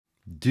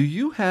Do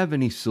you have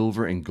any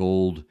silver and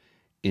gold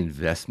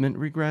investment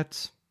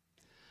regrets?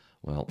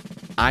 Well,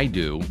 I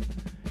do,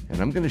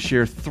 and I'm going to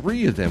share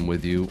 3 of them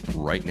with you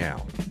right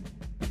now.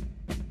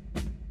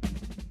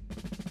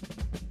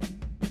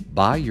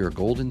 Buy your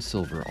gold and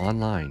silver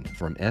online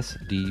from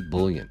SD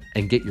Bullion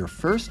and get your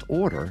first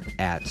order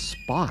at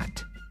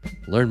spot.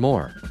 Learn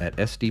more at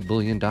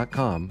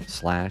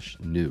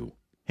sdbullion.com/new.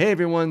 Hey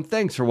everyone,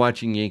 thanks for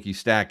watching Yankee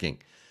Stacking.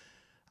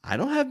 I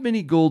don't have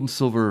many gold and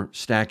silver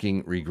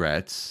stacking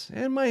regrets,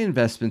 and my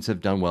investments have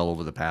done well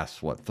over the past,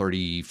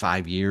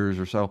 35 years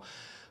or so.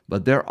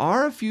 But there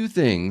are a few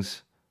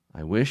things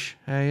I wish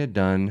I had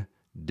done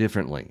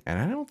differently, and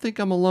I don't think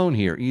I'm alone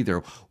here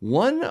either.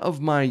 One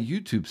of my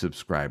YouTube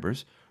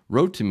subscribers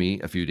wrote to me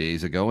a few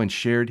days ago and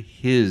shared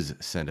his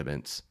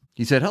sentiments.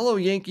 He said, "Hello,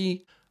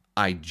 Yankee.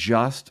 I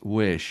just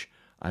wish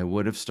I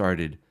would have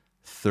started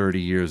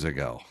 30 years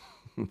ago."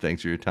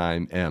 Thanks for your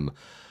time, M.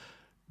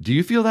 Do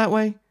you feel that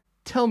way?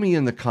 Tell me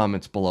in the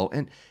comments below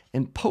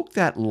and poke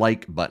that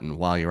like button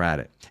while you're at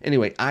it.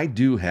 Anyway, I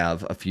do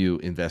have a few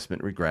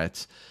investment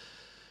regrets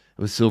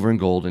with silver and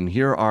gold, and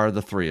here are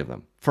the 3 of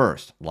them.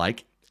 First,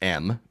 like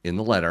M in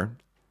the letter,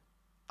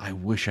 I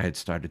wish I had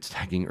started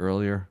stacking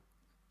earlier.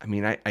 I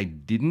mean, I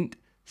didn't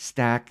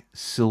stack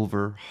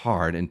silver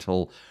hard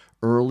until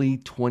early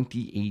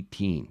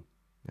 2018.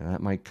 Now,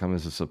 that might come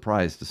as a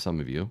surprise to some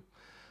of you.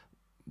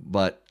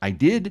 But I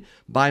did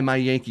buy my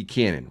Yankee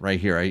Cannon right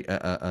here,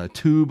 a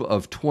tube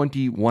of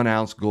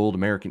 21-ounce gold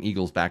American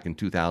Eagles back in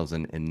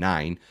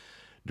 2009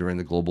 during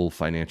the global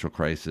financial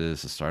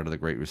crisis, the start of the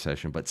Great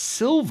Recession. But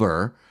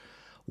silver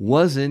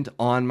wasn't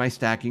on my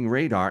stacking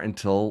radar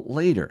until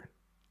later.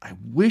 I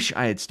wish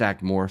I had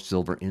stacked more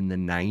silver in the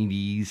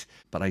 90s,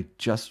 but I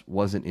just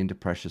wasn't into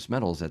precious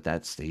metals at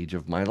that stage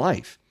of my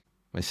life.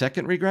 My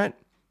second regret?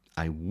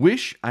 I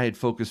wish I had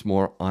focused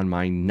more on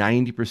my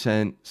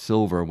 90%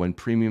 silver when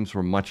premiums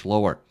were much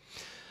lower.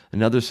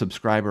 Another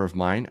subscriber of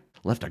mine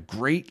left a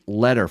great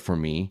letter for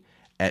me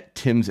at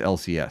Tim's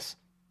LCS.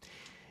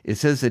 It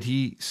says that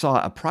he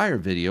saw a prior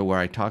video where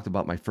I talked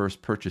about my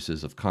first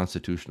purchases of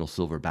constitutional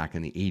silver back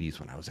in the 80s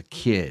when I was a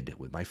kid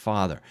with my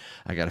father.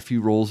 I got a few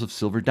rolls of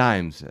silver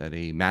dimes at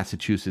a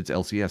Massachusetts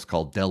LCS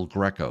called Del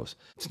Greco's.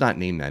 It's not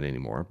named that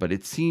anymore, but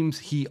it seems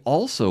he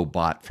also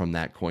bought from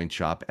that coin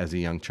shop as a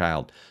young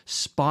child.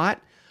 Spot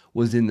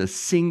was in the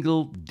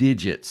single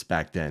digits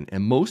back then,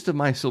 and most of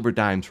my silver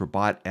dimes were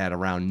bought at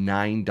around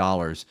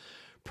 $9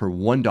 per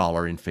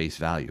 $1 in face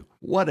value.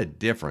 What a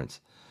difference.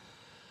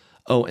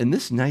 Oh, and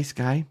this nice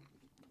guy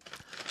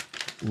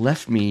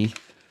left me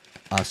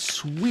a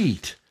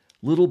sweet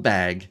little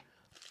bag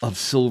of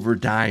silver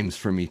dimes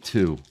for me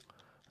too.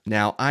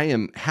 Now, I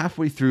am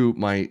halfway through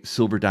my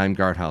silver dime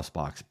guardhouse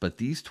box, but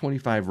these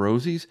 25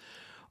 rosies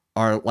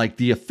are like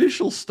the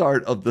official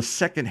start of the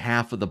second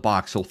half of the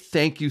box. So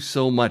thank you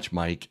so much,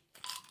 Mike.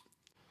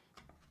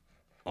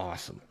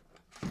 Awesome.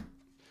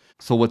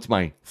 So what's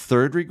my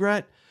third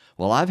regret?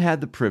 Well, I've had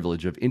the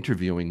privilege of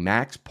interviewing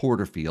Max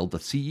Porterfield, the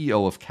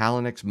CEO of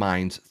CLLXF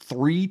Mines,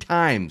 3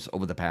 times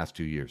over the past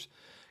 2 years.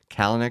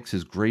 CLLXF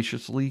is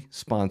graciously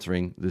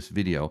sponsoring this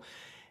video,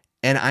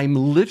 and I'm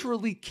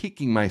literally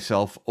kicking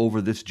myself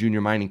over this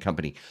junior mining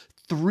company.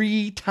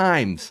 3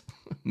 times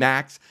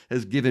Max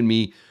has given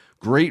me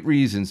great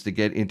reasons to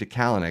get into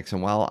CLLXF,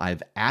 and while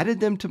I've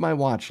added them to my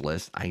watch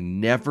list, I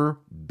never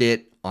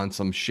bit on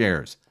some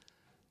shares.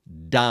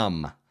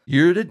 Dumb.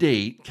 Year to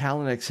date,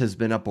 CLLXF has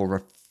been up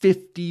over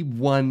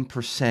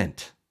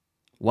 51%,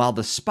 while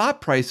the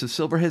spot price of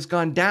silver has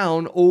gone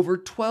down over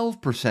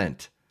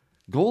 12%.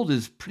 Gold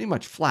is pretty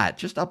much flat,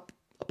 just up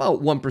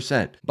about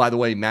 1%. By the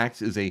way,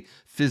 Max is a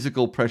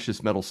physical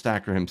precious metal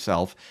stacker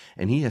himself,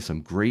 and he has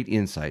some great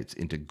insights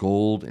into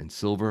gold and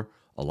silver,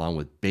 along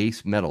with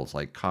base metals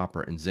like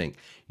copper and zinc.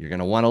 You're going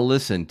to want to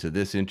listen to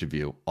this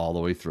interview all the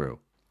way through.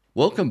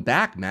 Welcome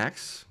back,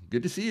 Max.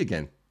 Good to see you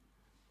again.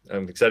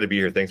 I'm excited to be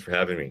here. Thanks for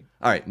having me.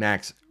 All right,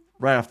 Max,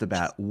 right off the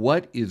bat,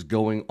 what is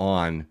going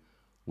on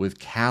with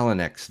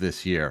CLLXF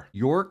this year?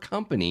 Your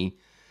company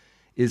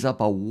is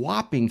up a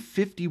whopping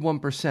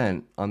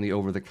 51% on the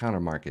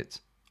over-the-counter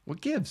markets.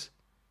 What gives?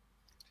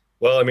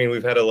 Well, I mean,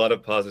 we've had a lot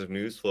of positive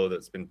news flow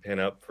that's been pent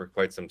up for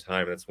quite some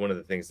time. That's one of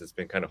the things that's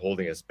been kind of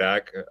holding us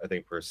back, I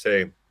think, per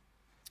se,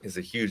 is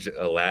a huge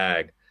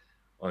lag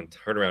on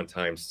turnaround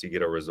times to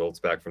get our results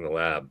back from the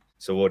lab.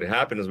 So what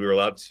happened is we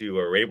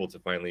were able to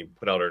finally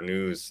put out our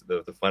news,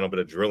 the final bit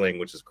of drilling,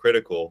 which is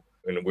critical.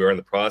 And we're in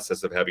the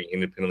process of having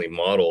independently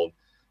modeled,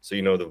 so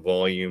you know the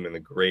volume and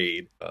the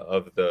grade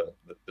of the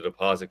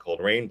deposit called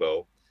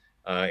Rainbow.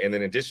 And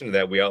then in addition to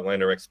that, we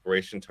outlined our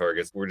exploration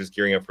targets. We're just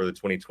gearing up for the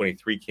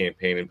 2023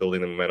 campaign and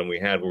building the momentum we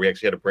had, where we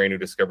actually had a brand new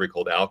discovery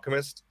called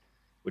Alchemist,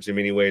 which in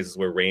many ways is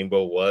where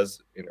Rainbow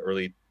was in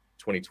early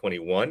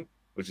 2021.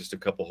 With just a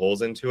couple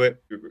holes into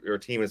it. Our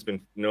team has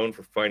been known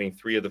for finding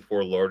 3 of the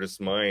 4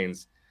 largest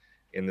mines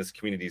in this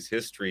community's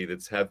history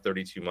that's had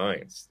 32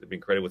 mines. They've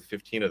been credited with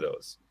 15 of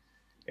those.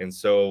 And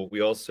so we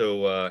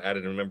also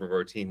added a member of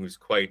our team who's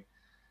quite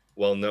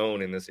well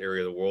known in this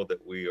area of the world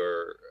that we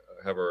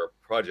have our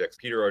projects.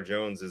 Peter R.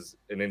 Jones is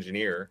an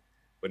engineer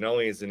but not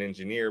only is an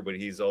engineer, but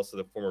he's also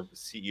the former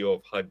CEO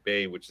of Hud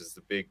Bay, which is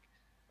the big,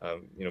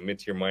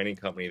 mid-tier mining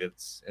company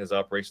that's has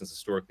operations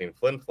historically in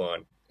Flin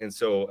Flon. And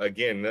so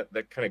again,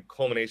 that kind of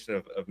culmination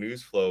of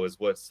news flow is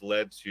what's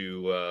led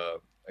to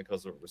I call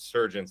it a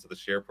resurgence of the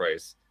share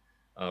price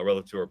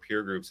relative to our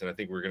peer groups. And I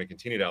think we're going to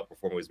continue to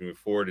outperform as we move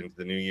forward into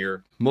the new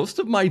year. Most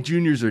of my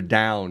juniors are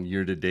down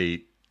year to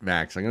date,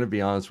 Max. I'm going to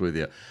be honest with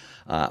you.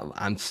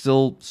 I'm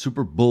still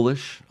super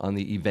bullish on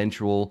the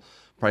eventual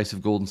price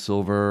of gold and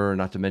silver,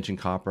 not to mention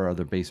copper,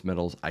 other base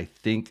metals. I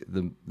think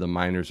the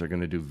miners are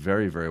going to do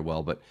very, very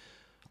well. But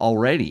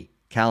already,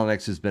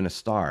 CLLXF has been a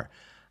star.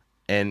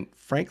 And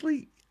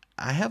frankly,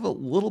 I have a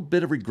little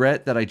bit of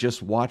regret that I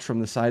just watched from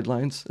the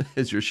sidelines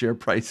as your share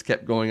price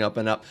kept going up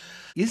and up.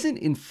 Isn't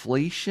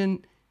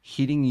inflation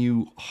hitting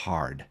you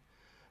hard?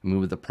 I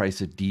mean, with the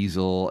price of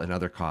diesel and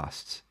other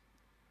costs.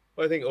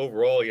 Well, I think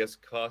overall, yes,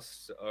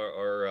 costs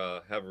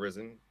are have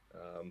risen,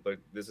 but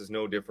this is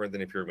no different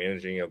than if you're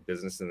managing a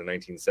business in the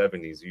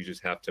 1970s. You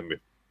just have to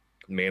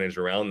manage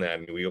around that,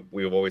 and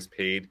we have always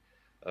paid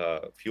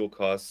fuel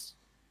costs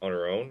on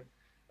our own,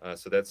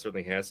 so that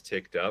certainly has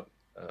ticked up.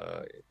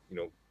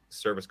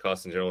 Service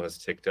costs in general has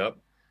ticked up,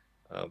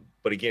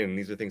 but again,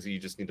 these are things that you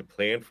just need to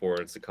plan for.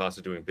 It's the cost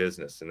of doing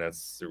business, and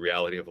that's the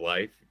reality of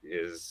life.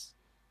 Is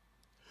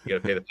you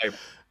got to pay the piper.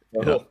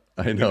 Yeah,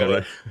 I know,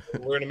 right?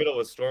 We're in the middle of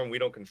a storm. We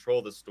don't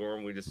control the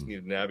storm. We just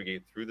need to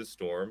navigate through the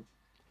storm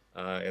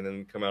and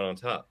then come out on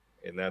top.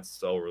 And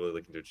that's all we're really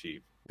looking to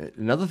achieve.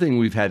 Another thing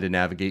we've had to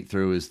navigate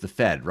through is the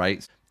Fed,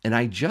 right? And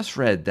I just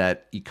read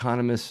that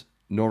economist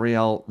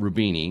Nouriel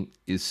Roubini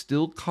is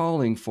still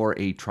calling for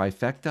a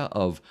trifecta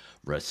of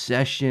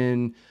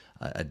recession,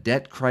 a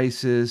debt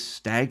crisis,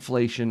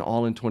 stagflation,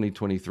 all in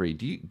 2023.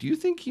 Do you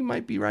think he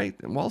might be right?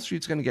 And Wall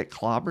Street's going to get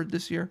clobbered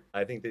this year?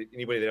 I think that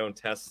anybody that owns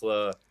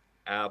Tesla,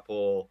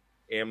 Apple,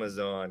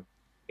 Amazon,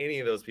 any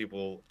of those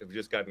people have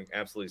just gotten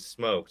absolutely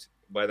smoked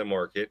by the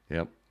market.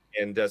 Yep.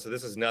 And so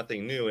this is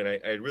nothing new. And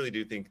I really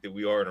do think that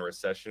we are in a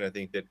recession. I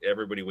think that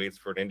everybody waits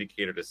for an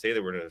indicator to say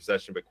that we're in a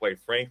recession. But quite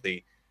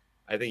frankly,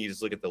 I think you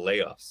just look at the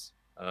layoffs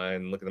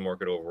and look at the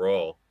market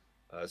overall.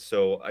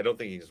 So I don't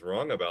think he's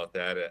wrong about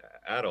that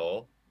at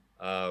all.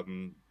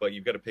 But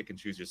you've got to pick and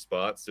choose your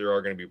spots. There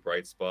are going to be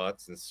bright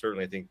spots. And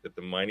certainly I think that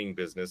the mining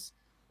business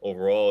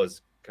overall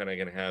is kind of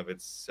going to have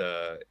its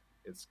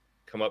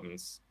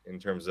comeuppance in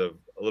terms of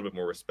a little bit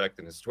more respect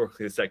than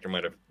historically the sector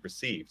might have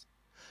received.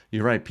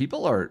 You're right.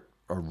 People are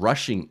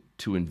rushing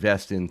to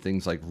invest in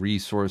things like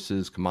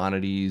resources,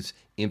 commodities,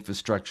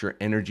 infrastructure,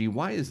 energy.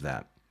 Why is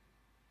that?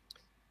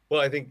 Well,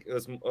 I think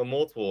it's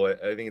multiple.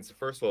 I think it's,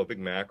 first of all, a big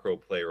macro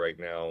play right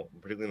now,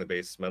 particularly in the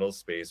base metal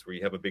space, where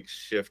you have a big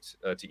shift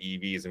to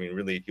EVs. I mean,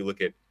 really, if you look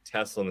at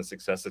Tesla and the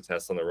success of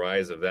Tesla and the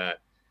rise of that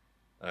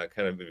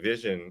kind of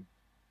vision,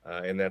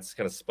 and that's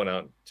kind of spun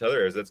out to other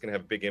areas, that's going to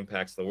have big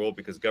impacts in the world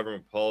because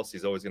government policy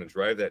is always going to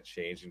drive that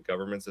change. And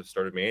governments have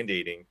started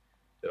mandating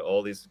that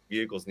all these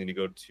vehicles need to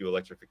go to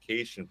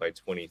electrification by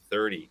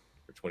 2030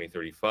 or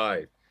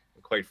 2035.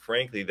 And quite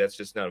frankly, that's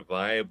just not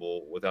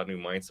viable without new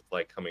mine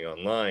supply coming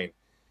online.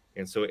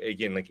 And so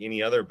again, like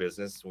any other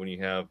business, when you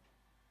have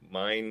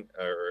mine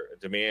or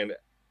demand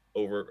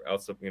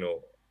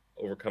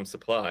overcome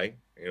supply,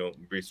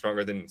 be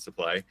stronger than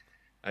supply,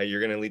 you're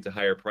going to lead to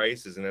higher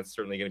prices, and that's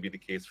certainly going to be the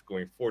case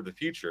going forward in the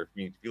future. I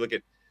mean, if you look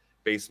at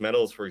base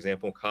metals, for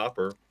example,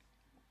 copper,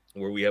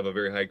 where we have a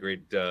very high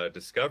grade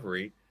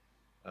discovery,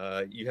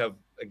 you have,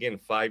 again,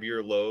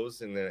 5-year lows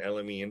in the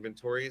LME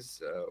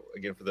inventories,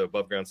 again, for the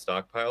above ground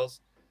stockpiles.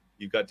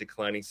 You've got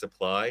declining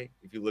supply.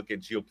 If you look at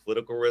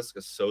geopolitical risk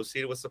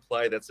associated with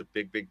supply, that's a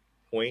big, big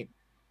point.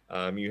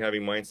 You're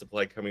having mine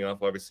supply coming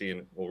off,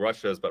 obviously,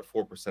 Russia is about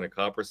 4% of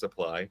copper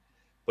supply.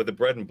 But the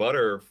bread and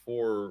butter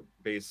for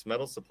base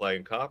metal supply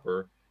in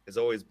copper has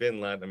always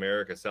been Latin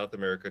America, South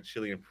America,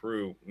 Chile, and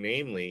Peru,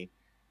 namely,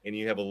 and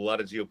you have a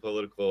lot of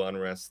geopolitical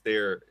unrest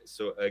there.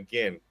 So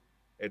again,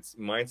 it's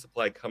mine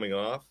supply coming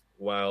off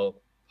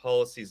while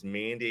policies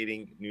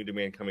mandating new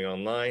demand coming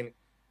online.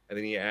 And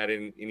then you add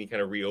in any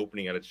kind of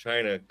reopening out of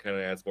China, kind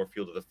of adds more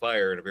fuel to the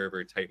fire in a very,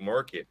 very tight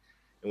market.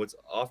 And what's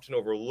often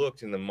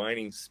overlooked in the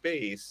mining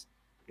space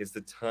is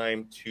the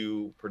time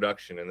to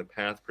production and the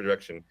path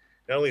production.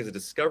 Not only is the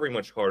discovery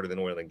much harder than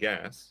oil and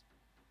gas,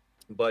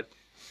 but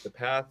the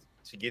path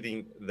to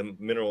getting the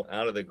mineral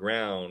out of the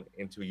ground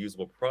into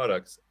usable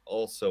products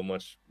also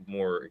much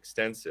more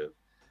extensive.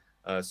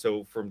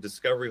 So from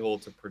discovery hole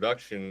to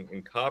production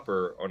in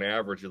copper, on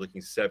average, you're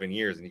looking 7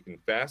 years, and you can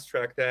fast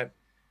track that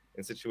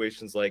in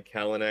situations like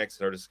CLLXF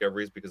and our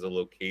discoveries because of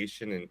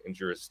location and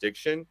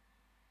jurisdiction.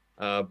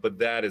 But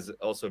that is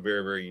also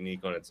very, very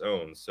unique on its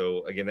own.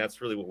 So again,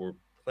 that's really what we're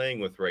playing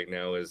with right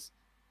now is,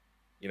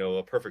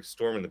 a perfect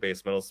storm in the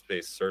base metal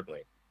space,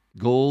 certainly.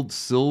 Gold,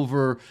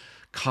 silver,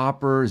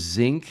 copper,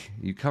 zinc.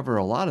 You cover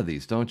a lot of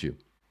these, don't you?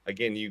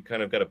 Again, you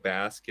kind of got a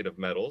basket of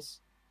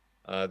metals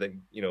that,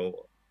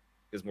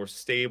 is more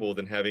stable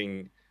than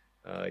having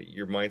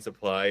your mine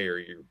supply or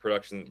your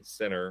production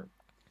center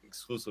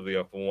exclusively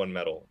off of one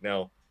metal.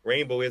 Now,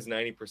 Rainbow is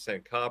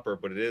 90% copper,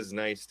 but it is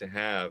nice to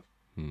have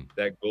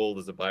that gold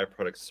is a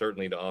byproduct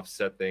certainly to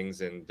offset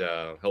things and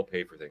help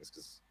pay for things,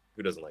 because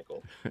who doesn't like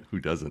gold? Who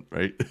doesn't,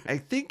 right? I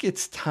think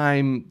it's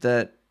time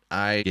that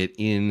I get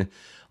in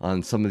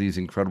on some of these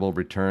incredible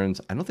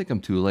returns. I don't think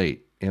I'm too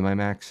late. Am I,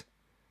 Max?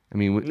 I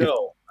mean, if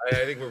No,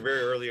 I think we're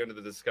very early under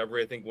the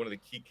discovery. I think one of the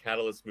key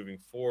catalysts moving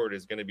forward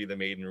is going to be the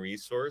maiden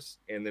resource.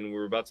 And then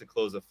we're about to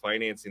close the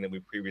financing that we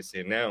previously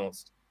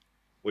announced,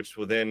 which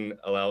will then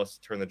allow us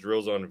to turn the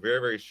drills on very,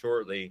 very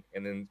shortly,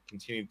 and then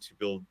continue to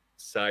build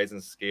size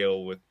and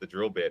scale with the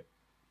drill bit,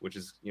 which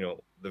is,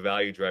 the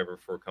value driver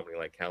for a company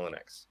like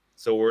CLLXF.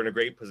 So we're in a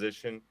great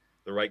position,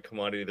 the right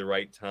commodity, the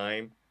right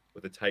time,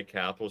 with a tight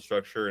capital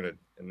structure and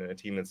a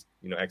team that's,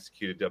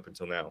 executed up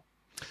until now.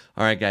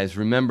 All right, guys,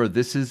 remember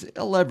this is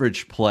a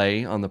leverage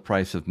play on the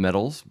price of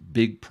metals.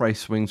 Big price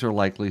swings are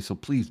likely, so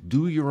please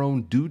do your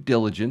own due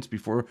diligence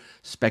before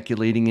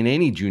speculating in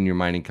any junior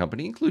mining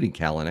company, including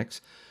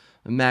CLLXF.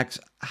 Max,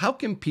 how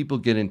can people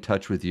get in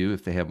touch with you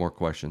if they have more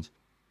questions?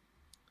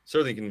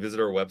 Certainly, you can visit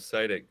our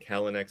website at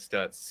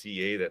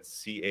callinex.ca.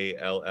 That's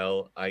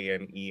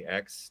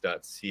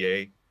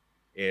CALLINEX.ca.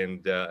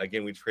 And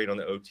again, we trade on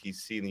the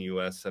OTC in the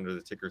US under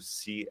the ticker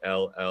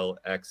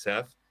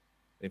CLLXF.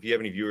 If you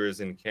have any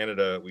viewers in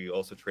Canada, we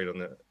also trade on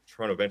the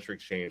Toronto Venture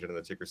Exchange under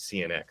the ticker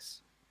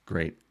CNX.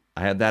 Great.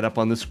 I have that up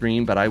on the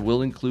screen, but I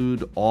will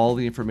include all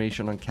the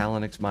information on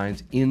CLLXF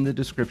Mines in the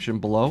description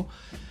below.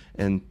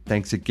 And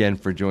thanks again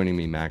for joining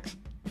me, Max.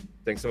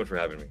 Thanks so much for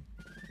having me.